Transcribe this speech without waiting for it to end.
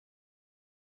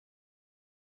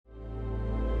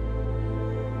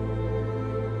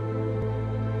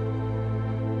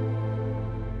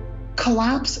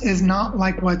Collapse is not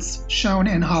like what's shown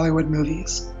in Hollywood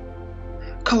movies.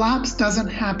 Collapse doesn't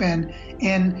happen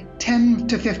in 10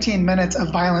 to 15 minutes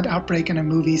of violent outbreak in a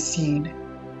movie scene.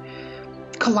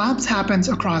 Collapse happens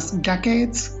across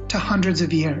decades to hundreds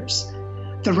of years.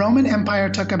 The Roman Empire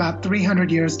took about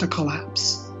 300 years to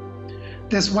collapse.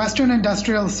 This Western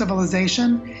industrial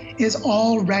civilization is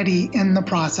already in the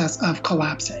process of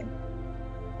collapsing.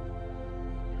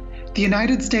 The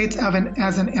United States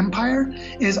as an empire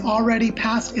is already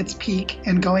past its peak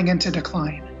and going into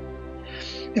decline.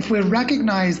 If we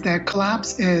recognize that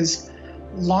collapse is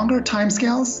longer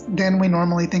timescales than we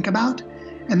normally think about,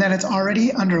 and that it's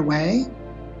already underway,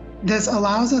 this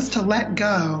allows us to let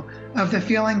go of the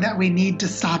feeling that we need to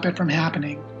stop it from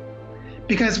happening,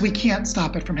 because we can't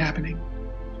stop it from happening.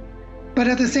 But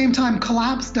at the same time,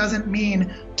 collapse doesn't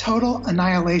mean total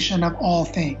annihilation of all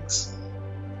things.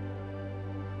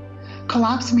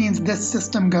 Collapse means this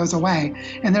system goes away,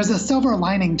 and there's a silver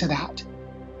lining to that.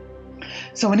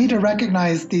 So we need to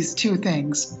recognize these two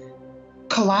things.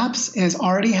 Collapse is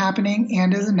already happening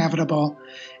and is inevitable,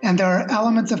 and there are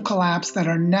elements of collapse that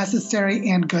are necessary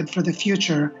and good for the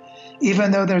future,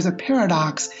 even though there's a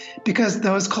paradox, because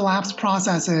those collapse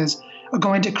processes are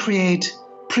going to create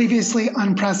previously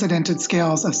unprecedented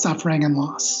scales of suffering and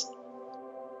loss.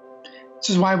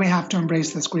 This is why we have to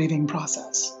embrace this grieving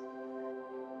process.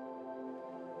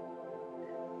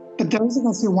 But those of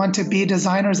us who want to be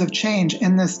designers of change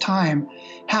in this time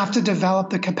have to develop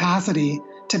the capacity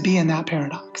to be in that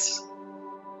paradox.